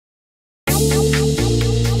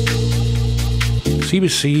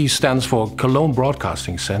CBC stands for Cologne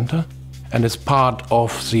Broadcasting Center and is part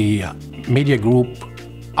of the media group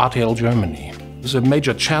RTL Germany. The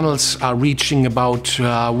major channels are reaching about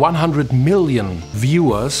 100 million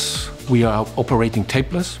viewers. We are operating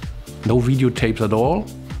tapeless, no videotapes at all.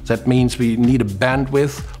 That means we need a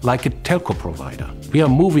bandwidth like a telco provider. We are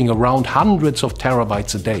moving around hundreds of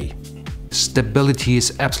terabytes a day. Stability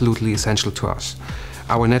is absolutely essential to us.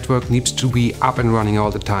 Our network needs to be up and running all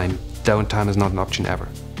the time. Downtime is not an option ever.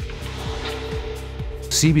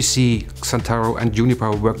 CBC, Xantaro and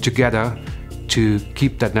Juniper work together to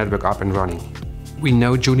keep that network up and running. We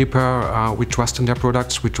know Juniper, we trust in their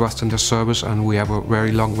products, we trust in their service, and we have a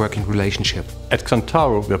very long working relationship. At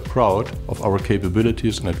Xantaro, we are proud of our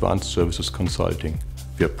capabilities in advanced services consulting.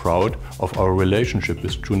 We are proud of our relationship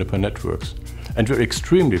with Juniper Networks. And we're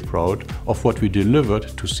extremely proud of what we delivered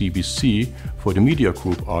to CBC for the media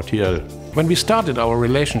group RTL. When we started our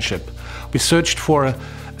relationship, we searched for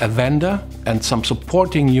a vendor and some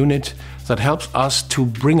supporting unit that helps us to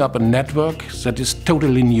bring up a network that is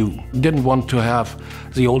totally new. We didn't want to have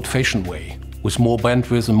the old-fashioned way, with more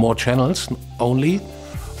bandwidth and more channels only,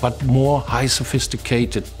 but more high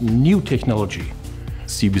sophisticated new technology.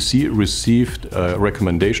 CBC received a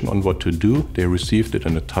recommendation on what to do. They received it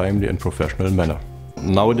in a timely and professional manner.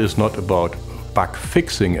 Now it is not about bug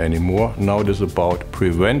fixing anymore. Now it is about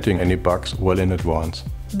preventing any bugs well in advance.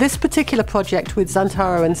 This particular project with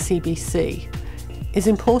Xantaro and CBC is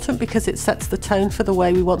important because it sets the tone for the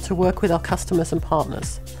way we want to work with our customers and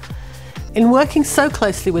partners. In working so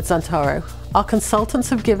closely with Xantaro, our consultants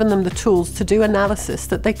have given them the tools to do analysis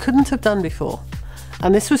that they couldn't have done before.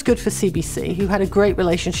 And this was good for CBC, who had a great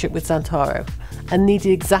relationship with Xantaro and needed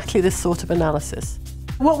exactly this sort of analysis.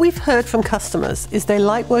 What we've heard from customers is they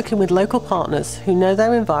like working with local partners who know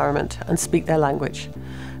their environment and speak their language.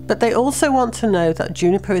 But they also want to know that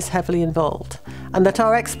Juniper is heavily involved and that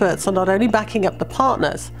our experts are not only backing up the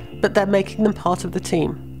partners, but they're making them part of the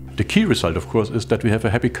team. The key result, of course, is that we have a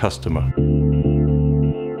happy customer.